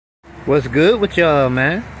What's good with y'all,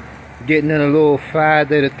 man? Getting in a little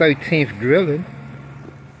Friday the 13th grilling.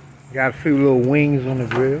 Got a few little wings on the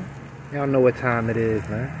grill. Y'all know what time it is,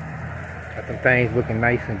 man. Got them things looking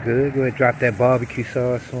nice and good. Go ahead and drop that barbecue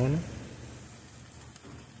sauce on them.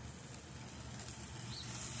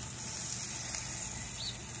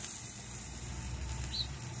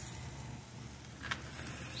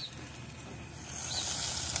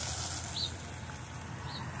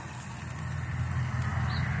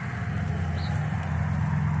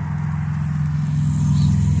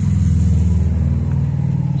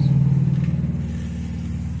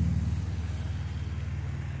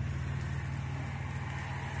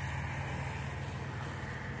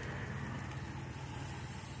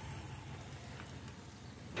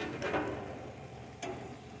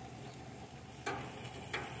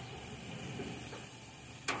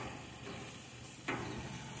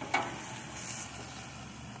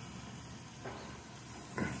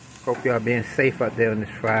 Hope y'all being safe out there on this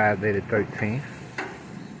Friday the 13th.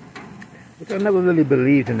 Which I never really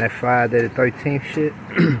believed in that Friday the 13th shit.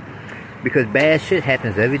 Because bad shit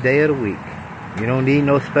happens every day of the week. You don't need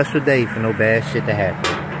no special day for no bad shit to happen.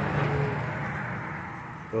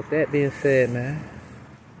 So with that being said, man,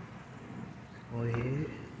 go ahead,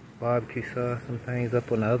 barbecue sauce some things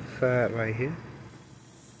up on the other side right here.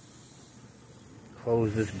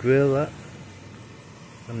 Close this grill up.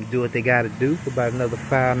 Let them do what they gotta do for about another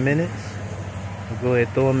 5 minutes. We'll go ahead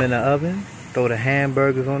and throw them in the oven. Throw the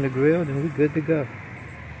hamburgers on the grill, then we're good to go.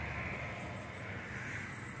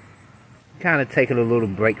 Kind of taking a little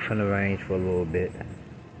break from the range for a little bit.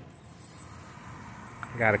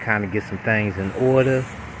 Gotta kind of get some things in order.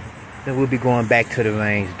 Then we'll be going back to the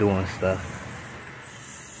range doing stuff.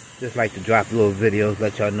 Just like to drop little videos,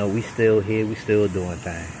 let y'all know we still here, we still doing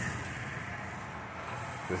things.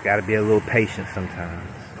 Just gotta be a little patient sometimes.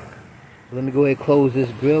 Let me go ahead and close this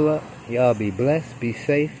grill up. Y'all be blessed, be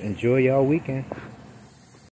safe, enjoy y'all weekend.